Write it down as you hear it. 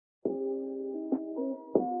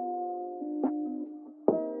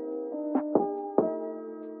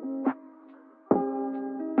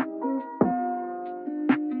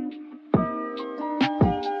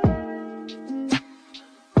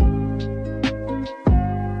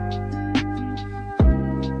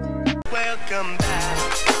Welcome back.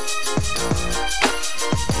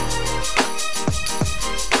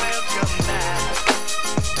 Welcome back.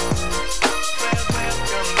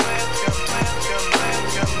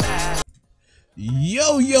 Welcome back.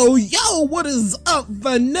 Yo, what is up,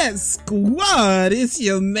 Finesse Squad? It's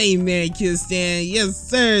your main man, KiddStan. Yes,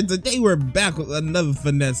 sir. Today we're back with another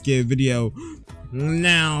Finesse game video.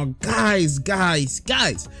 Now, guys.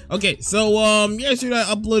 Okay, so, yesterday I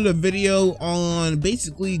uploaded a video on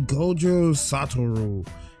basically Gojo Satoru.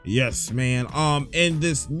 Yes, man. In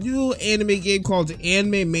this new anime game called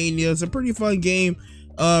Anime Mania. It's a pretty fun game.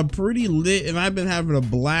 Pretty lit, and I've been having a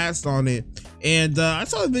blast on it. And I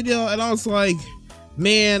saw the video and I was like,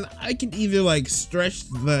 man, I can either like stretch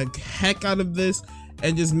the heck out of this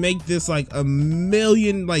and just make this like a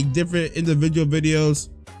million like different individual videos.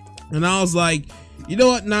 And I was like, you know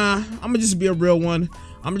what, nah, I'm gonna just be a real one.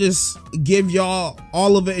 I'm gonna just give y'all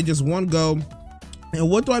all of it in just one go. And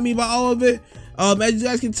what do I mean by all of it? As you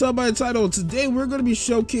guys can tell by the title, today we're going to be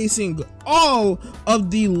showcasing all of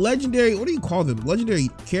the legendary, what do you call them? Legendary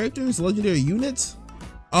characters? Legendary units?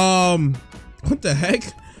 What the heck?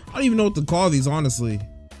 I don't even know what to call these, honestly.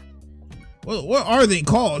 What are they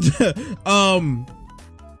called?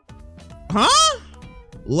 Huh?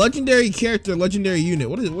 Legendary character, legendary unit.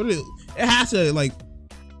 What is it? It has to, like,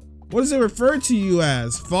 what does it refer to you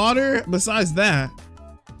as? Fodder? Besides that,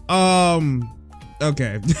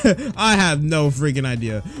 okay. I have no freaking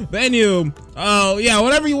idea. But anywho, yeah,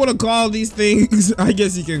 whatever you want to call these things, I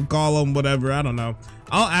guess you can call them whatever. I don't know.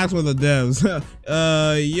 I'll ask for the devs.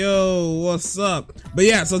 Yo, what's up? But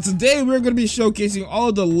yeah, so today we're gonna be showcasing all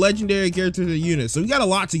of the legendary characters and units. So we got a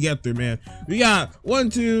lot to get through, man. We got 1,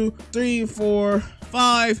 2, 3, 4,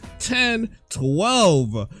 5, 10,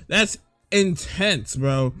 12. That's intense,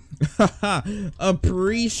 bro.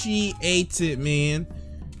 Appreciate it, man.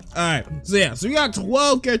 Alright, so yeah, so we got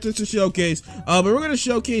 12 characters to showcase, but we're gonna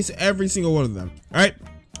showcase every single one of them. Alright,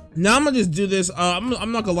 now I'm gonna just do this. I'm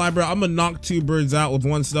not gonna lie, bro. I'm gonna knock 2 birds out with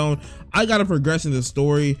 1 stone. I gotta progress in the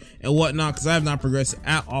story and whatnot because I have not progressed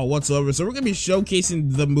at all whatsoever. So we're gonna be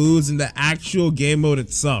showcasing the moves in the actual game mode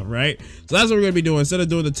itself, right? So that's what we're gonna be doing instead of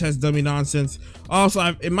doing the test dummy nonsense.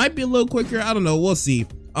 Also, it might be a little quicker. I don't know. We'll see.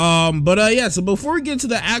 Yeah. So before we get to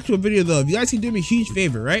the actual video, though, if you guys can do me a huge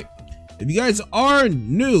favor, right? If you guys are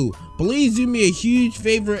new, please do me a huge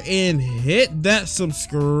favor and hit that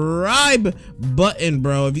subscribe button,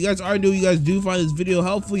 bro. If you guys are new, you guys do find this video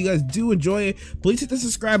helpful, you guys do enjoy it, please hit the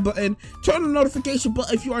subscribe button, turn on the notification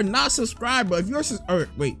button if you are not subscribed. But if you're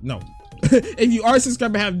if you are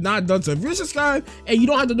subscribed and have not done so, if you're subscribed and you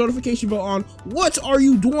don't have the notification bell on, what are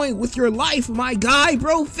you doing with your life, my guy,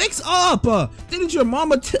 bro? Fix up. Didn't your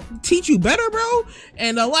mama teach you better, bro?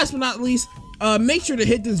 And last but not least, make sure to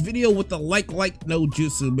hit this video with the like no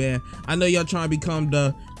jutsu, man. I know y'all trying to become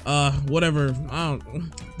the the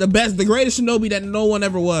greatest shinobi that no one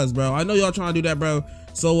ever was, bro. I know y'all trying to do that, bro.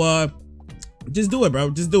 So just do it,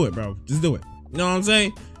 bro. Just do it, bro. Just do it. You know what I'm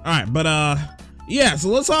saying? All right, but yeah, so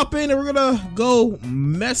let's hop in and we're gonna go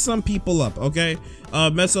mess some people up, okay?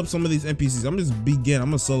 Mess up some of these NPCs. I'm just I'm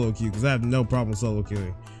gonna solo queue because I have no problem solo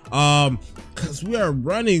queuing. Because we are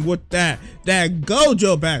running with that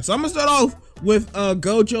Gojo back. So I'm gonna start off with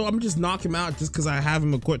Gojo. I'm just knock him out just because I have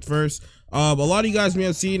him equipped first. A lot of you guys may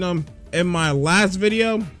have seen him in my last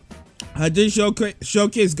video. I did showcase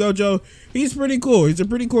Gojo. He's pretty cool. He's a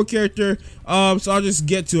pretty cool character. So I'll just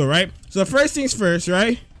get to it, right? So first things first,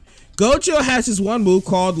 right? Gojo has his one move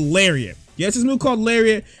called Lariat. Yes, his move called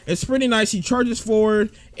Lariat. It's pretty nice. He charges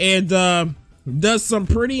forward and does some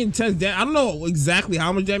pretty intense damage. I don't know exactly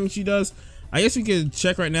how much damage he does. I guess we can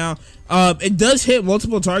check right now. It does hit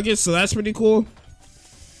multiple targets, so that's pretty cool.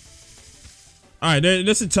 All right,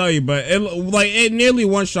 this to tell you, but it nearly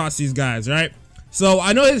one-shots these guys, right? So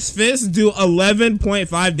I know his fists do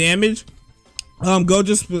 11.5 damage.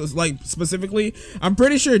 Gojo specifically, I'm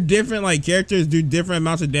pretty sure different like characters do different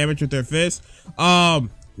amounts of damage with their fists. Now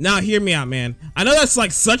hear me out, man. I know that's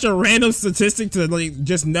like such a random statistic to like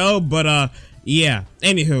just know, but yeah.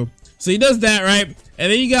 Anywho, so he does that, right?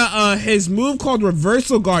 And then you got his move called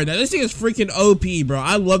Reversal Guard. Now this thing is freaking OP, bro.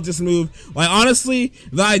 I love this move. Like honestly,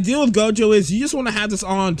 the idea with Gojo is you just want to have this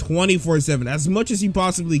on 24/7 as much as you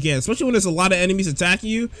possibly can, especially when there's a lot of enemies attacking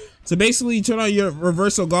you. So basically, you turn on your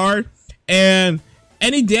Reversal Guard, and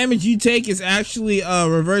any damage you take is actually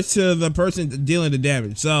reversed to the person dealing the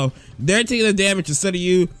damage. So they're taking the damage instead of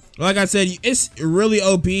you. Like I said, it's really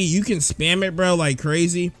OP. You can spam it, bro, like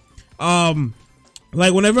crazy.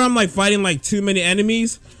 Like whenever I'm like fighting like too many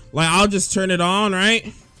enemies, like I'll just turn it on,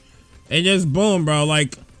 right? And just boom, bro.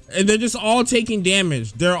 Like and they're just all taking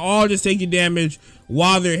damage. They're all just taking damage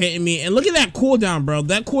while they're hitting me. And look at that cooldown, bro.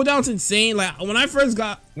 That cooldown's insane. Like when I first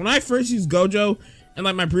used Gojo in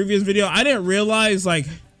like my previous video, I didn't realize like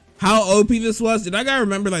how OP this was. And I gotta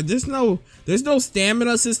remember, like there's no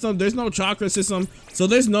stamina system, there's no chakra system, so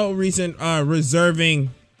there's no reason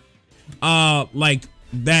reserving like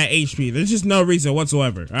that HP. There's just no reason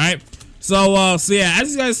whatsoever. All right. So yeah,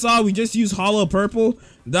 as you guys saw, we just used Hollow Purple.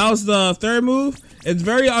 That was the third move. It's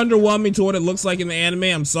very underwhelming to what it looks like in the anime.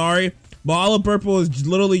 I'm sorry, but Hollow Purple is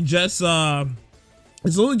literally just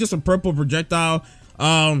it's literally just a purple projectile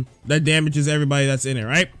that damages everybody that's in it,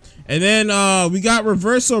 right? And then we got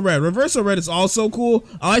Reversal Red. Reversal Red is also cool.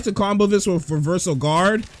 I like to combo this with Reversal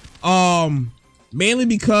Guard, mainly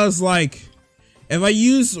because like if when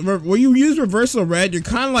you use Reversal Red, you're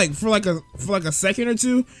kind of like for like a second or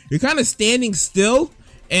two, you're kind of standing still,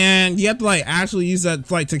 and you have to like actually use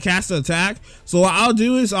that like to cast the attack. So what I'll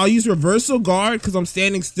do is I'll use Reversal Guard because I'm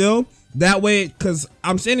standing still. That way, because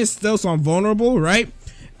I'm standing still, so I'm vulnerable, right?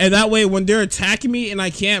 And that way, when they're attacking me and I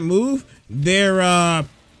can't move, they're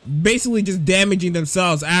basically just damaging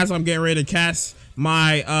themselves as I'm getting ready to cast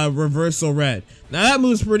my Reversal Red. Now that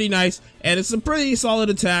move's pretty nice, and it's a pretty solid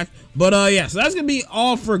attack. But yeah, so that's gonna be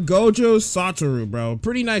all for Gojo Satoru, bro.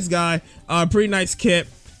 Pretty nice guy, pretty nice kit.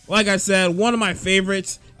 Like I said, one of my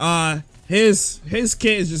favorites. His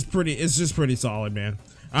kit is just pretty solid, man.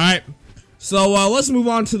 All right, so let's move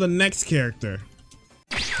on to the next character.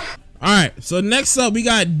 All right, so next up we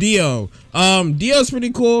got Dio. Dio's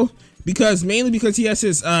pretty cool mainly because he has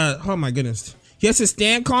his oh my goodness, he has his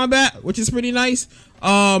stand combat, which is pretty nice.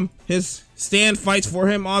 His stand fights for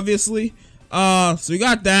him, obviously. So we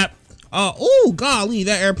got that. Oh golly,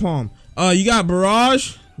 that air palm. You got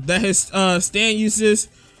Barrage that his stand uses.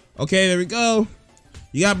 Okay, there we go.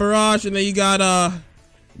 You got Barrage, and then you got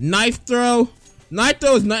Knife Throw. Knife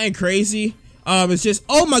Throw is nothing crazy. It's just,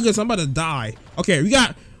 oh my goodness, I'm about to die. Okay, we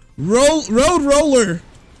got Road Roller.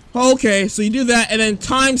 Okay, so you do that, and then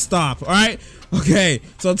Time Stop. All right. Okay,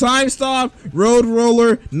 so Time Stop, Road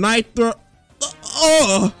Roller, Knife Throw.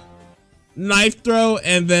 Knife Throw,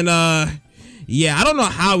 and then yeah, I don't know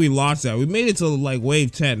how we lost that. We made it to like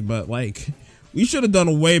wave 10, but like we should have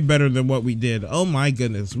done way better than what we did. Oh my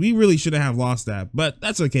goodness, we really shouldn't have lost that, but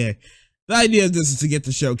that's okay. The idea of this is to get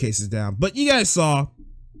the showcases down. But you guys saw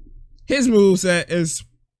his moveset is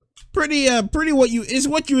pretty what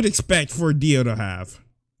you would expect for Dio to have.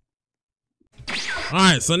 All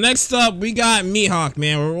right, so next up we got Mihawk,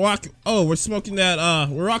 man. We're smoking that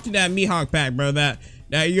we're rocking that Mihawk pack, bro. That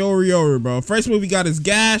Yoru, bro. First move we got is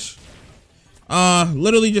Gash.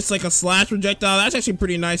 Literally just like a slash projectile. That's actually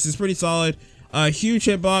pretty nice. It's pretty solid. Huge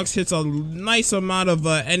hitbox, hits a nice amount of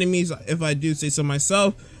enemies, if I do say so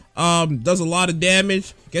myself. Does a lot of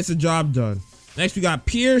damage, gets the job done. Next we got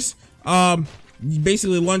Pierce. You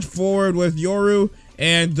basically lunge forward with Yoru,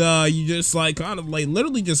 and you just like kind of like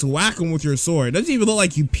literally just whack them with your sword. It doesn't even look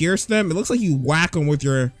like you pierce them. It looks like you whack them with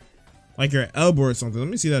your elbow or something. Let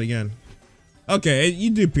me see that again. Okay, you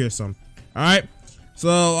do pierce them. All right.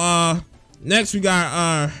 So next we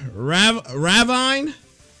got Ravine.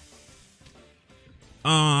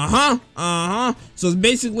 So it's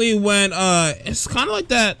basically when it's kind of like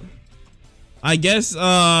that. I guess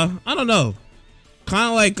I don't know. Kind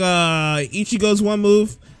of like Ichigo's one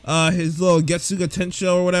move, his little Getsuga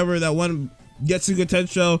Tensho or whatever, that one Getsuga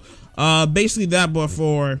Tensho. Basically that, but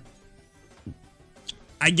for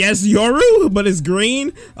I guess Yoru, but it's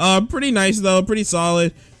green. Pretty nice though, pretty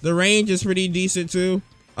solid. The range is pretty decent too.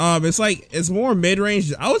 It's more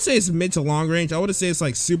mid-range. I would say it's mid to long range. I wouldn't say it's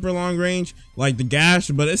like super long range like the Gash,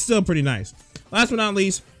 but it's still pretty nice. Last but not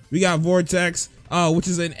least, we got Vortex, which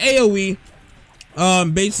is an AoE.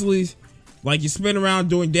 Basically, like you spin around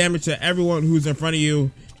doing damage to everyone who's in front of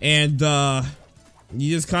you, and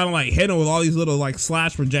you just kind of like hit them with all these little like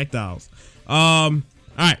slash projectiles. All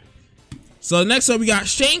right. So next up we got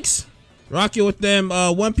Shanks, rocking with them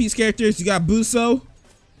One Piece characters. You got Buso.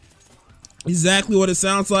 Exactly what it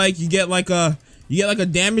sounds like. You get like a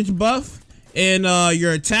damage buff in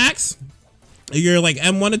your attacks, your like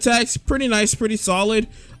M1 attacks. Pretty nice, pretty solid.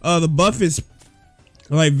 The buff is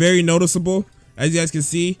like very noticeable, as you guys can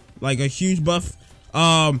see, like a huge buff.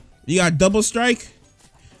 You got Double Strike,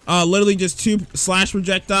 literally just 2 slash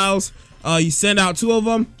projectiles. You send out 2 of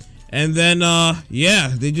them, and then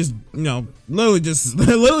yeah, they just, you know,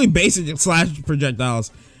 literally basic slash projectiles.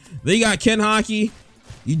 Then you got Ken Haki.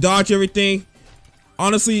 You dodge everything.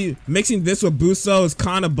 Honestly, mixing this with Buso is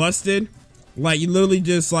kind of busted. Like you literally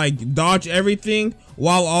just like dodge everything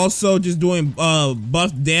while also just doing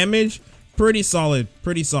buff damage. Pretty solid,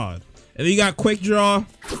 pretty solid. And then you got Quick Draw.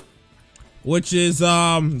 which is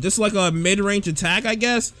just like a mid-range attack, I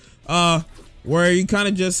guess, where you kind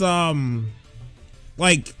of just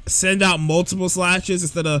like send out multiple slashes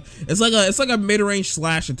instead of it's like a mid-range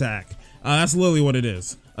slash attack. That's literally what it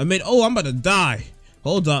is. Oh, I'm about to die.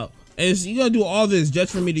 Hold up. You gonna do all this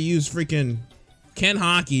just for me to use freaking Ken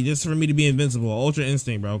Hockey, just for me to be invincible? Ultra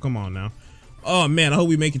Instinct, bro. Come on now. Oh man, I hope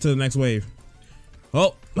we make it to the next wave.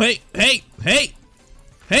 Oh, hey.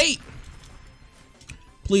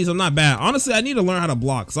 Please, I'm not bad. Honestly, I need to learn how to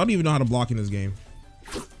block, because I don't even know how to block in this game.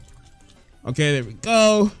 Okay, there we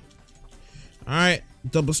go. Alright,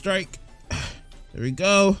 double strike. There we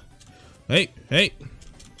go. Hey.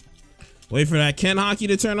 Wait for that Ken Hockey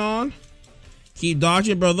to turn on. Keep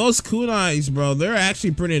dodging, bro. Those kunais, bro, they're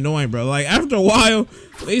actually pretty annoying, bro. Like, after a while,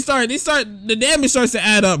 the damage starts to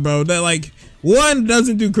add up, bro. That, like, one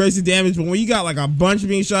doesn't do crazy damage, but when you got, like, a bunch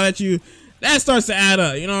being shot at you, that starts to add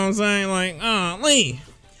up. You know what I'm saying? Like, Lee.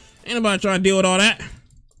 Ain't nobody trying to deal with all that.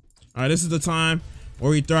 Alright, this is the time where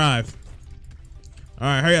we thrive.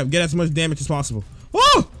 Alright, hurry up. Get as much damage as possible.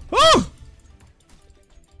 Oh!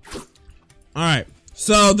 Alright.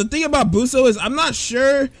 So, the thing about Buso is I'm not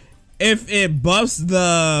sure if it buffs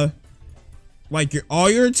the like all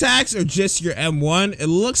your attacks or just your M1. It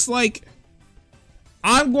looks like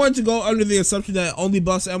I'm going to go under the assumption that it only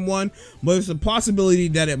buffs M1, but there's a possibility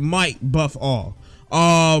that it might buff all.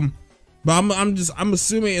 But I'm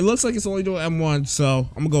assuming it looks like it's only doing M1, so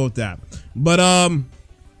I'm gonna go with that. But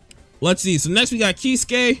let's see. So next we got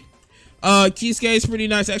Kisuke. Kisuke is pretty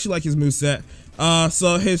nice. I actually like his moveset.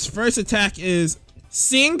 So his first attack is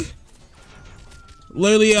Sing.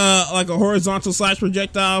 Literally like a horizontal slash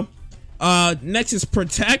projectile. Next is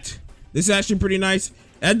Protect. This is actually pretty nice.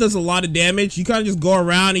 That does a lot of damage. You kind of just go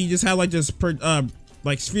around and you just have like this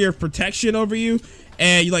like sphere of protection over you,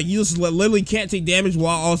 and you just literally can't take damage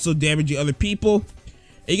while also damaging other people.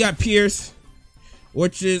 And you got Pierce,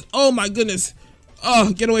 which is, oh my goodness,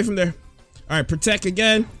 oh, get away from there. All right, Protect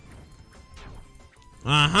again. You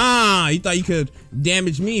thought you could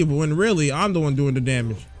damage me, but when really I'm the one doing the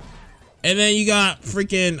damage. And then you got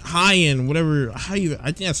freaking Hyen, whatever, I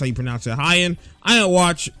think that's how you pronounce it, Hyen. I didn't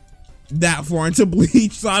watch that far into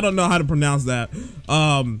Bleach, so I don't know how to pronounce that.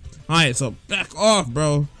 Alright, so back off,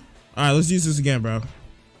 bro. Alright, let's use this again, bro.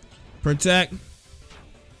 Protect.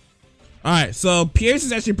 Alright, so Pierce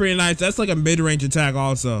is actually pretty nice. That's like a mid-range attack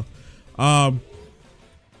also.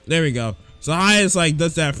 There we go. So Hyen is like,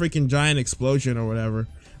 does that freaking giant explosion or whatever.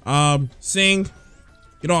 Sing.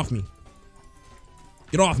 Get off me.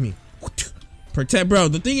 Get off me. Protect, bro.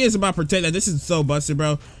 The thing is about Protect, that this is so busted,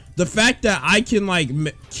 bro. The fact that I can like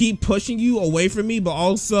keep pushing you away from me, but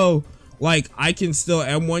also like I can still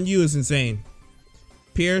M1 you is insane.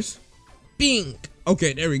 Pierce. Bing.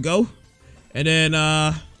 Okay, there we go. And then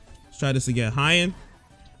let's try this again. Hyen.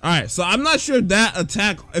 Alright, so I'm not sure that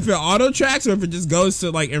attack, if it auto tracks or if it just goes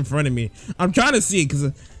to like in front of me. I'm trying to see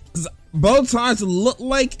because both times it look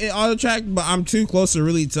like it auto tracked, but I'm too close to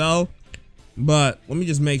really tell. But let me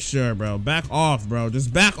just make sure, bro. Back off, bro.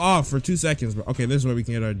 Just back off for 2 seconds, bro. Okay, this is where we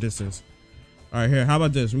can get our distance. All right, here. How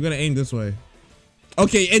about this? We're gonna aim this way.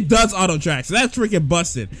 Okay, it does auto track, so that's freaking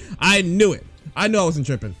busted. I knew it. I knew I wasn't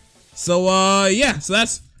tripping. So yeah. So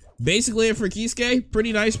that's basically it for Kisuke.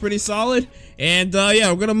 Pretty nice, pretty solid. And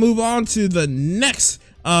yeah, we're gonna move on to the next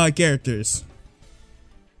characters.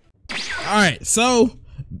 All right, so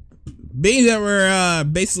being that we're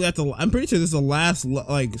basically at the, I'm pretty sure this is the last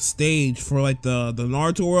like stage for like the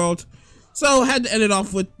Naruto world, so I had to end it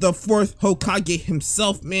off with the 4th Hokage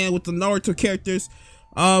himself, man, with the Naruto characters.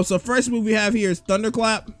 So first move we have here is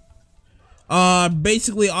Thunderclap.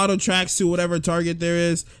 Basically auto tracks to whatever target there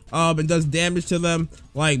is, and does damage to them.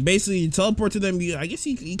 Like basically you teleport to them. I guess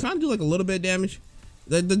you kind of do like a little bit of damage.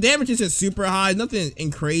 The damage isn't super high, nothing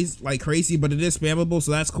in crazy, but it is spammable,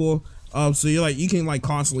 so that's cool. So you're like, you can like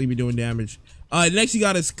constantly be doing damage. Next you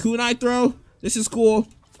got his kunai throw. This is cool.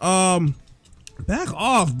 Back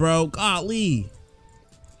off, bro. Golly.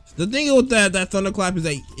 The thing with that thunderclap is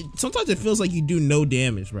that sometimes it feels like you do no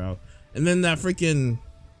damage, bro. And then that freaking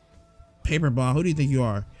paper ball. Who do you think you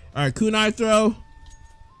are? All right, kunai throw. All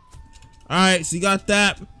right, so you got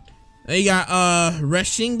that. Then you got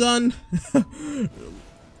Reshingun.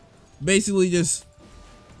 Basically just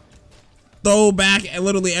throw back and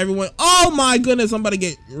literally everyone. Oh my goodness, I'm about to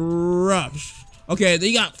get rushed. Okay, then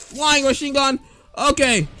you got flying machine gun.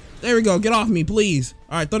 Okay, there we go. Get off me, please.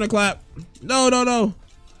 All right, thunderclap. No.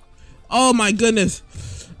 Oh my goodness.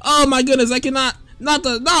 Oh my goodness, I cannot.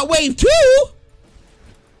 Not wave 2.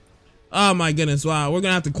 Oh my goodness, wow. We're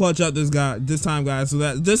gonna have to clutch up this time, guys, so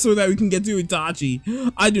that we can get to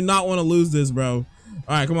Itachi. I do not want to lose this, bro.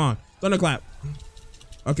 All right, come on, thunderclap.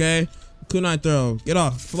 Okay, Kunai throw. Get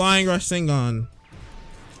off. Flying Rasengan.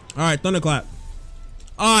 Alright, thunderclap.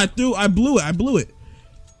 Ah, I blew it.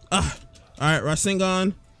 Alright,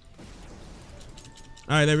 Rasengan.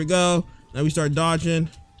 Alright, there we go. Now we start dodging.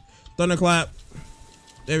 Thunderclap.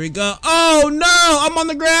 There we go. Oh no! I'm on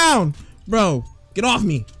the ground! Bro, get off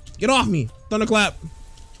me. Get off me. Thunderclap.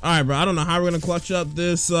 Alright, bro. I don't know how we're gonna clutch up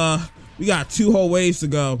this. We got 2 whole waves to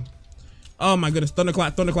go. Oh my goodness.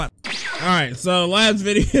 Thunderclap. Alright, so last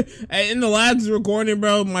video. In the last recording,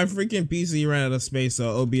 bro, my freaking PC ran out of space,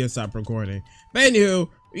 so OBS stopped recording. But anywho,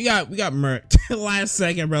 we got murked last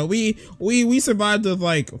second, bro. We survived with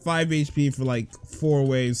like 5 HP for like 4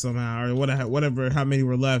 waves somehow, or whatever, how many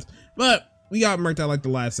were left. But we got murked at like the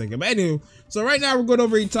last second. But anywho, so right now we're going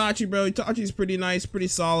over Itachi, bro. Itachi's pretty nice, pretty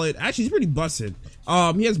solid. Actually, he's pretty busted.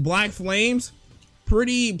 He has black flames.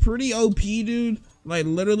 Pretty OP, dude. Like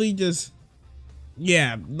literally just,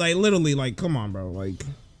 yeah, like literally, like come on, bro. Like,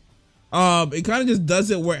 it kind of just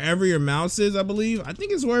does it wherever your mouse is, I believe. I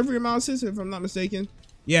think it's wherever your mouse is, if I'm not mistaken.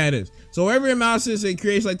 Yeah, it is. So wherever your mouse is, it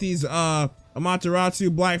creates like these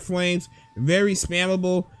Amaterasu black flames. Very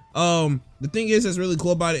spammable. The thing is that's really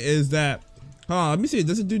cool about it is that, let me see,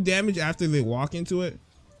 does it do damage after they walk into it?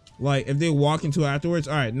 Like if they walk into it afterwards?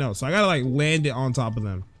 All right, no. So I gotta like land it on top of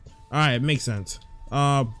them. All right, it makes sense.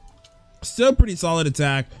 Still pretty solid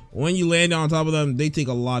attack. When you land on top of them, they take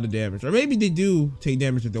a lot of damage, or maybe they do take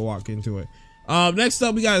damage if they walk into it. Next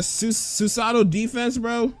up we got Susanoo defense,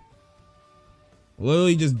 bro.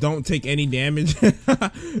 Literally just don't take any damage.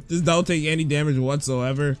 Just don't take any damage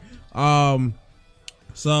whatsoever.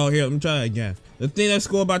 So here, let me try that again. The thing that's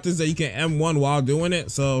cool about this is that you can M1 while doing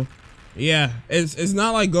it. So yeah, it's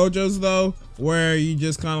not like Gojo's though, where you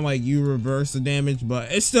just kind of like you reverse the damage,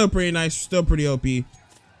 but it's still pretty nice, still pretty OP. You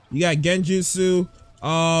got Genjutsu.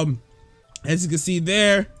 As you can see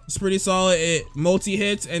there, it's pretty solid. It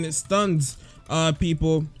multi-hits and it stuns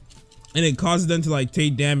people, and it causes them to like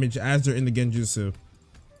take damage as they're in the Genjutsu.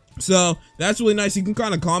 So that's really nice. You can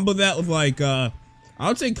kind of combo that with like I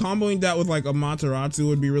would say comboing that with like Amaterasu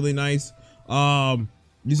would be really nice.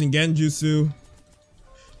 Using Genjutsu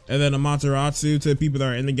and then Amaterasu to people that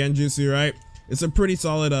are in the Genjutsu, right? It's a pretty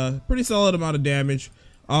solid amount of damage.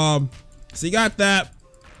 So you got that.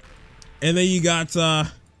 And then you got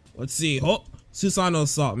let's see. Oh, Susanoo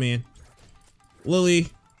Assault, man.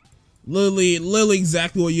 Literally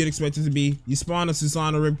exactly what you'd expect it to be. You spawn a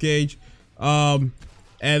Susanoo ribcage, and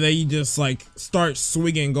then you just like start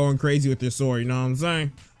swinging, going crazy with your sword. You know what I'm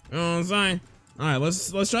saying? You know what I'm saying? All right,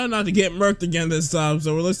 let's try not to get murked again this time.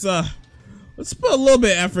 So let's put a little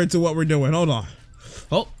bit of effort to what we're doing. Hold on.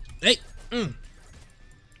 Oh, hey,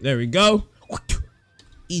 there we go.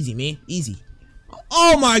 Easy, man, easy.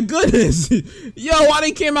 Oh my goodness. Yo, why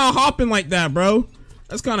they came out hopping like that, bro?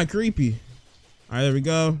 That's kind of creepy. All right, there we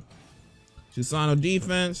go. Susanoo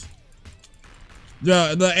defense.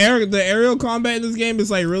 The aerial combat in this game is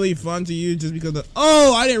like really fun to use just because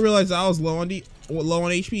oh, I didn't realize I was low on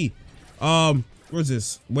HP. What's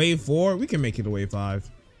this? Wave 4? We can make it a wave 5.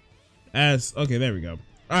 Okay, there we go.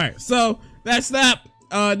 All right, so that's that.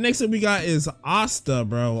 Next up we got is Asta,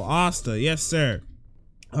 bro. Asta, yes sir.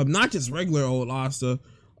 Not just regular old Asta.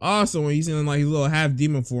 Also when he's in like his little half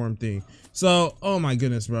demon form thing. So, oh my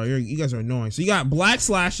goodness, bro, you guys are annoying. So you got black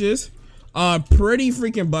slashes, pretty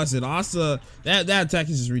freaking busted. Asta, that attack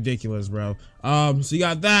is just ridiculous, bro. So you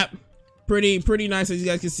got that, pretty nice as you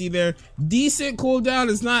guys can see there. Decent cooldown.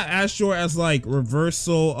 It's not as short as like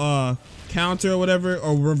reversal counter or whatever,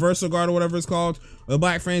 or reversal guard or whatever it's called, the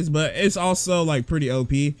black frames, but it's also like pretty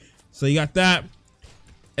OP. So you got that.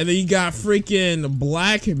 And then you got freaking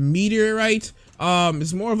black meteorite.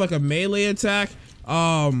 It's more of like a melee attack.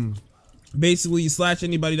 Basically you slash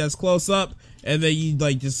anybody that's close up, and then you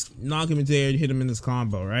like just knock him into the air and hit him in this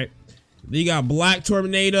combo, right? Then you got black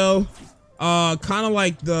tornado. Kind of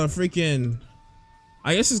like the freaking,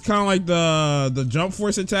 I guess it's kind of like the jump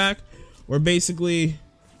force attack, where basically,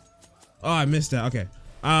 oh, I missed that. Okay.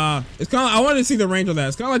 It's kind of, I wanted to see the range of that.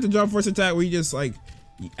 It's kind of like the jump force attack where you just like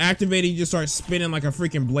activate it, you just start spinning like a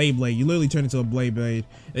freaking blade. You literally turn into a blade. And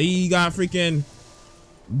you got freaking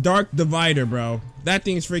dark divider, bro. That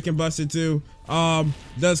thing's freaking busted too.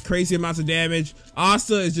 Does crazy amounts of damage.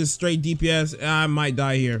 Asta is just straight DPS, and I might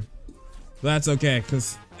die here. But that's okay,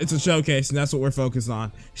 because it's a showcase, and that's what we're focused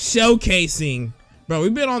on. Showcasing. Bro,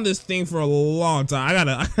 we've been on this thing for a long time.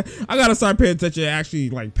 I gotta start paying attention and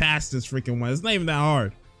actually like pass this freaking one. It's not even that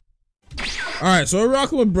hard. Alright, so we're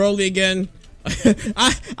rocking with Broly again.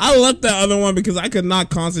 I left that other one because I could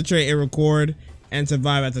not concentrate and record and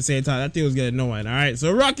survive at the same time. That thing was getting annoying. All right,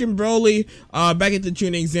 so rocking Broly, back at the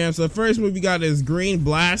tuning exam. So the first move we got is Green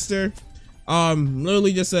Blaster.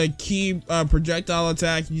 Literally just a key projectile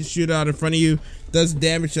attack. You shoot it out in front of you, does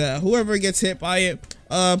damage to whoever gets hit by it.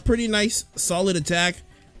 Pretty nice, solid attack.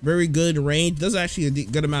 Very good range. Does actually a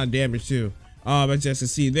good amount of damage too. As you can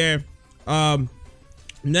see there.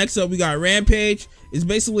 Next up we got Rampage. It's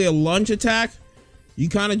basically a lunge attack. You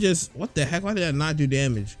kind of just, what the heck? Why did that not do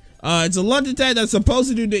damage? It's a lunge attack that's supposed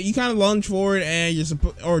to do that. You kind of lunge forward and you're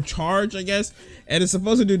supposed, or charge, I guess, and it's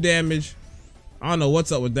supposed to do damage. I don't know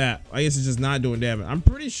what's up with that. I guess it's just not doing damage. I'm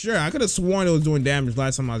pretty sure. I could have sworn it was doing damage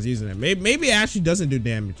last time I was using it. Maybe it actually doesn't do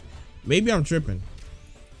damage. Maybe I'm tripping.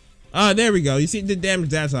 There we go. You see it did damage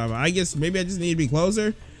that time. I guess maybe I just need to be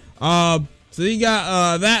closer. So you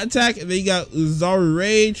got that attack, and then you got Uzaru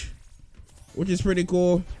Rage, which is pretty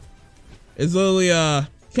cool. It's literally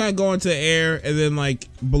kind of go into the air, and then like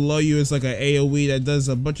below you is like an AoE that does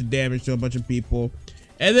a bunch of damage to a bunch of people.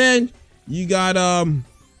 And then you got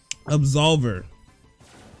Absolver.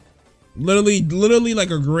 Literally like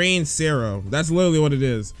a green Cero. That's literally what it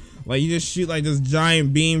is. Like you just shoot like this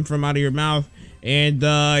giant beam from out of your mouth, and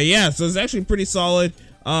yeah, so it's actually pretty solid.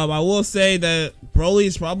 I will say that Broly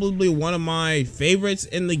is probably one of my favorites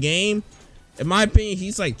in the game. In my opinion,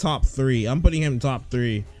 he's like top 3. I'm putting him top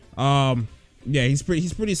 3. Yeah, he's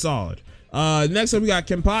pretty solid. Next up we got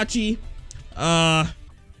Kenpachi,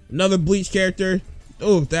 another Bleach character.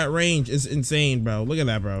 Oh, that range is insane, bro. Look at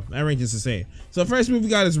that, bro. That range is insane. So first move we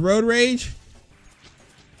got is Road Rage.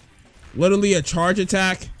 Literally a charge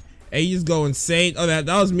attack, and you just go insane. Oh, that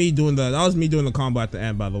was me doing the combo at the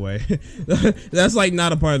end, by the way. That's like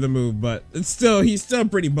not a part of the move, but it's still, he's still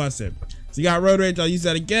pretty busted. So you got Road Rage. I'll use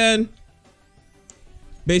that again.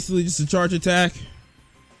 Basically just a charge attack,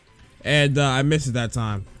 and I missed it that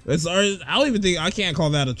time. I don't even think, I can't call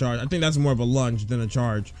that a charge. I think that's more of a lunge than a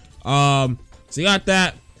charge. So you got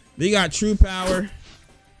that. Then you got True Power.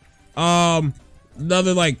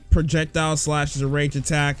 Another like projectile slashes a range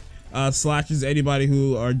attack. Slashes anybody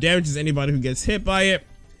who, or damages anybody who gets hit by it.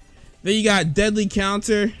 Then you got Deadly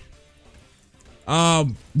Counter.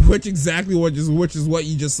 Which is what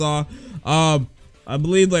you just saw. I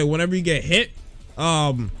believe like whenever you get hit,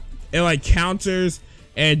 it like counters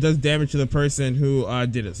and does damage to the person who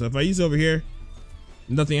did it. So if I use it over here,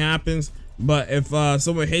 nothing happens. But if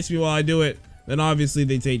someone hits me while I do it, then obviously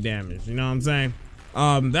they take damage. You know what I'm saying?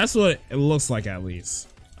 That's what it looks like, at least.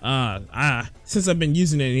 Since I've been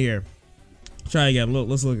using it in here. Try again.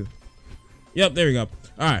 Let's look. Yep, there we go.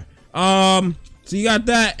 All right. So you got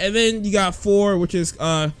that, and then you got 4, which is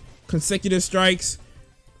consecutive strikes.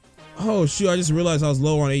 Oh shoot! I just realized I was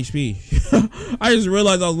low on HP. I just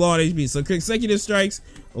realized I was low on HP. So consecutive strikes,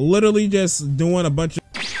 literally just doing a bunch of.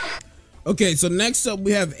 Okay, so next up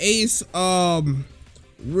we have Ace.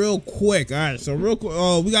 Real quick. All right, so real quick.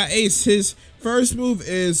 Oh, we got Ace. His first move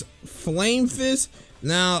is Flame Fist.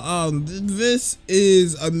 Now, this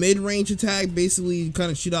is a mid-range attack. Basically, you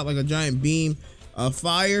kind of shoot out like a giant beam of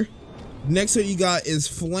fire. Next up you got is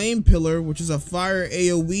Flame Pillar, which is a fire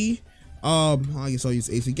AoE. I guess I'll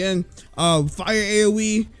use Ace again. Fire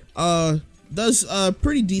AoE does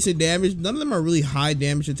pretty decent damage. None of them are really high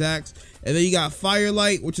damage attacks. And then you got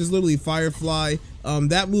Firelight, which is literally Firefly.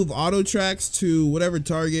 That move auto tracks to whatever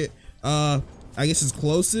target I guess is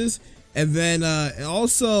closest. And then it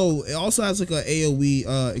also has like a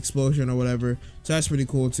AoE explosion or whatever, so that's pretty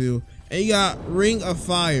cool too. And you got Ring of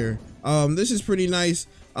Fire. This is pretty nice.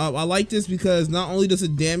 I like this because not only does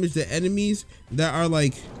it damage the enemies that are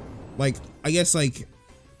like I guess like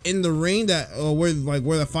in the ring that where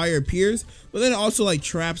the fire appears, but then it also like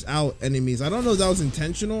traps out enemies. I don't know if that was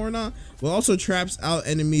intentional or not, but it also traps out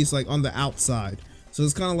enemies like on the outside. So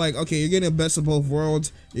it's kind of like, okay, you're getting a best of both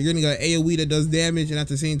worlds. You're getting an AoE that does damage, and at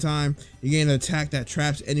the same time, you're getting an attack that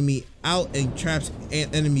traps enemy out and traps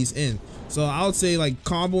enemies in. So I would say like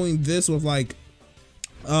comboing this with like,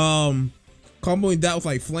 comboing that with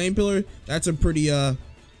like Flame Pillar, that's a pretty, I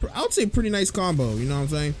would say pretty nice combo. You know what I'm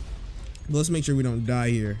saying? Let's make sure we don't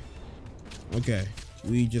die here. Okay,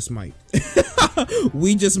 we just might.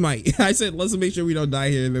 We just might. I said let's make sure we don't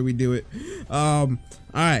die here, and then we do it. All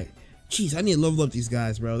right. Jeez, I need to level up these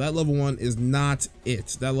guys, bro. That level 1 is not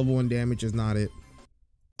it. That level 1 damage is not it.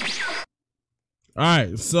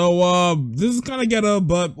 Alright, so this is kind of ghetto,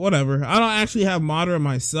 but whatever. I don't actually have moderate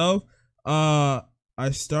myself. I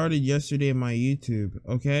started yesterday in my YouTube,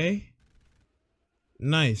 okay?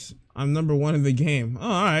 Nice. I'm number 1 in the game. Oh,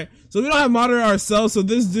 alright. So we don't have moderate ourselves, so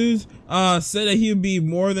this dude said that he would be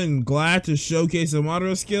more than glad to showcase the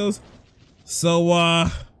moderate skills. So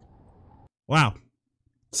wow.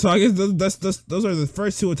 So I guess those are the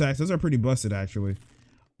first 2 attacks. Those are pretty busted, actually.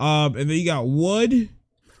 And then you got Wood.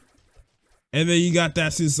 And then you got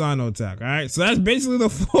that Susanoo attack. All right, so that's basically the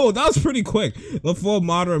full. That was pretty quick. The full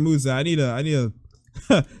moderate moveset. I need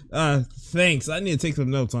a. Thanks. I need to take some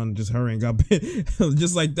notes on just hurrying up,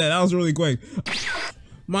 just like that. That was really quick.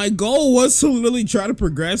 My goal was to literally try to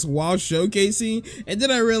progress while showcasing, and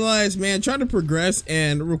then I realized, man, trying to progress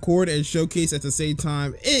and record and showcase at the same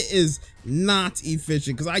time, it is not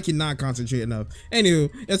efficient because I cannot concentrate enough. Anywho,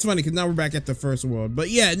 it's funny because now we're back at the first world. But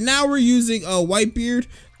yeah, now we're using Whitebeard.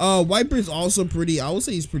 Whitebeard's also pretty, I would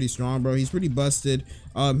say he's pretty strong, bro. He's pretty busted.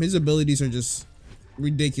 His abilities are just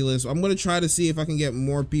ridiculous. I'm gonna try to see if I can get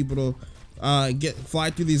more people to fly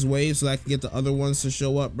through these waves so that I can get the other ones to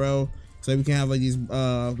show up, bro. So we can have like these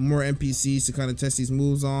more NPCs to kind of test these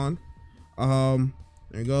moves on. There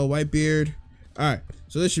we go, Whitebeard. All right,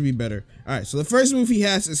 so this should be better. All right, so the first move he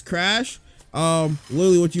has is Crash.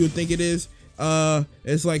 Literally what you would think it is.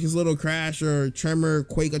 It's like his little Crash or Tremor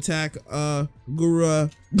Quake attack Guru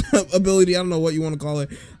ability. I don't know what you want to call it.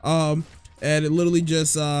 And it literally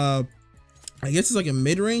just I guess it's like a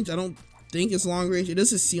mid-range. I don't think it's long range. It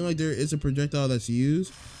doesn't seem like there is a projectile that's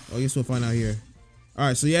used. I guess we'll find out here. All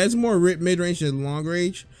right, so yeah, it's more mid-range than long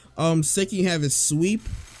range. Second, you have his sweep.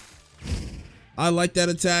 I like that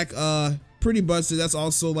attack. Pretty busted. That's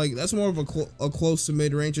also like, that's more of a close to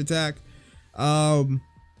mid-range attack.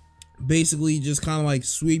 Basically just kind of like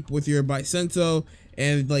sweep with your Bicento,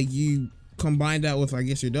 and like you combine that with, I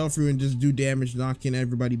guess, your Delphi and just do damage, knocking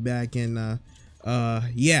everybody back. And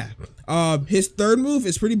yeah, his third move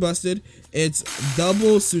is pretty busted. It's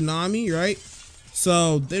double tsunami, right?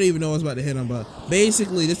 So they don't even know what's about to hit him, but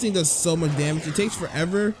basically this thing does so much damage. It takes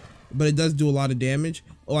forever, but it does do a lot of damage.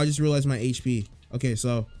 Oh, I just realized my HP. Okay,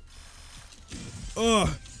 so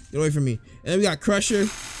get away from me. And then we got Crusher.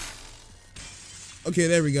 Okay,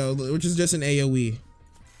 there we go, which is just an AoE.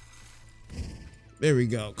 There we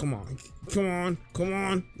go. Come on, come on, come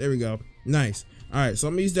on. There we go. Nice. All right, so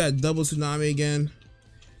I'm gonna use that double tsunami again.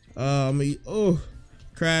 I'm gonna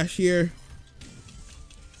Crash here.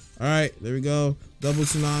 All right, there we go. Double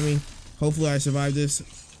tsunami. Hopefully I survived this,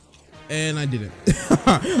 and I didn't.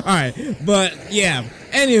 All right, but yeah.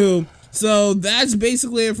 Anywho, so that's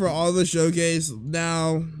basically it for all the showcase.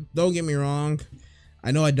 Now, don't get me wrong,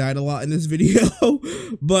 I know I died a lot in this video,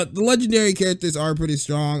 but the legendary characters are pretty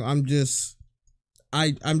strong. I'm just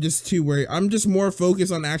too worried. I'm just more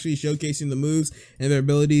focused on actually showcasing the moves and their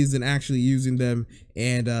abilities than actually using them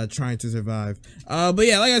and trying to survive. But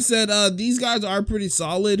yeah, like I said, these guys are pretty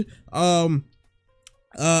solid. And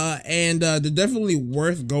they're definitely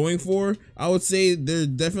worth going for. I would say they're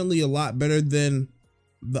definitely a lot better than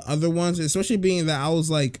the other ones, especially being that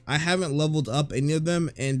I haven't leveled up any of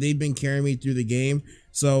them and they've been carrying me through the game.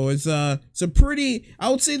 So it's a pretty, I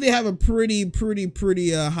would say they have a pretty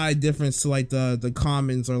high difference to like the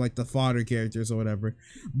commons or like the fodder characters or whatever.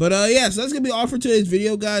 But yeah, so that's gonna be all for today's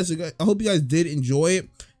video, guys. I hope you guys did enjoy it.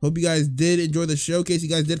 Hope you guys did enjoy the showcase. You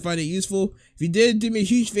guys did find it useful. If you did, do me a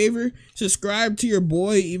huge favor, subscribe to your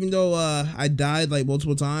boy. Even though I died like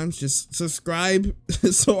multiple times, just subscribe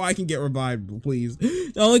so I can get revived, please.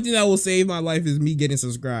 The only thing that will save my life is me getting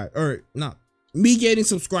subscribed, or not me getting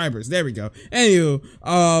subscribers. There we go.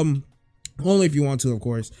 Anywho, only if you want to, of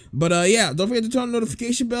course. But yeah, don't forget to turn on the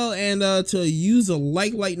notification bell and to use the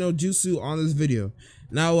like no jutsu on this video.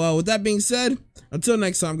 Now with that being said, until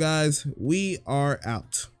next time, guys, we are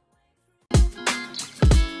out.